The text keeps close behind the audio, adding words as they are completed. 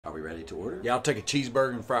Are we ready to order? Yeah, I'll take a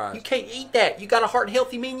cheeseburger and fries. You can't eat that. You got a heart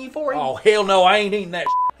healthy menu for him? Oh, hell no, I ain't eating that shit.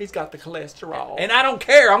 He's got the cholesterol. And I don't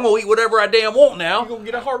care. I'm going to eat whatever I damn want now. You're going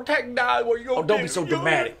to get a heart attack and die. What are you going to do? Don't be so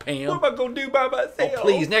dramatic, Pam. What am I going to do by myself? Oh,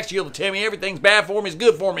 please, next year you'll tell me everything's bad for me is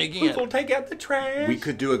good for me again. Who's going to take out the trash? We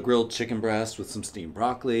could do a grilled chicken breast with some steamed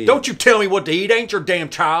broccoli. Don't you tell me what to eat. Ain't your damn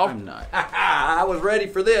child. I'm not. I was ready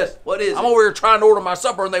for this. What is it? I'm over here trying to order my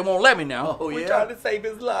supper and they won't let me now. Oh, We're yeah? trying to save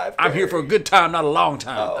his life. I'm here for a good time, not a long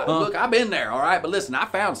time. Look, I've been there, all right? But listen, I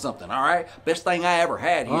found something, all right? Best thing I ever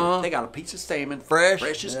had here. They got a piece of salmon. Fresh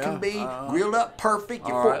as can be. Grilled up perfect.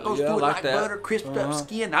 Your All fork right, goes yeah, through it like like that. butter, crisped up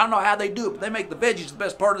skin. I don't know how they do it, but they make the veggies the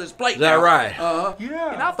best part of this plate. Is that now. right?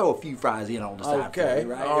 Yeah. And I'll throw a few fries in on the side for Okay,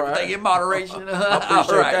 you, right? all right. Everything in moderation. I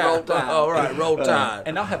appreciate All right, that. roll tide. All right, roll tide.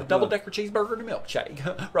 And I'll have a double-decker cheeseburger and a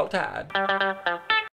milkshake. Roll Tide.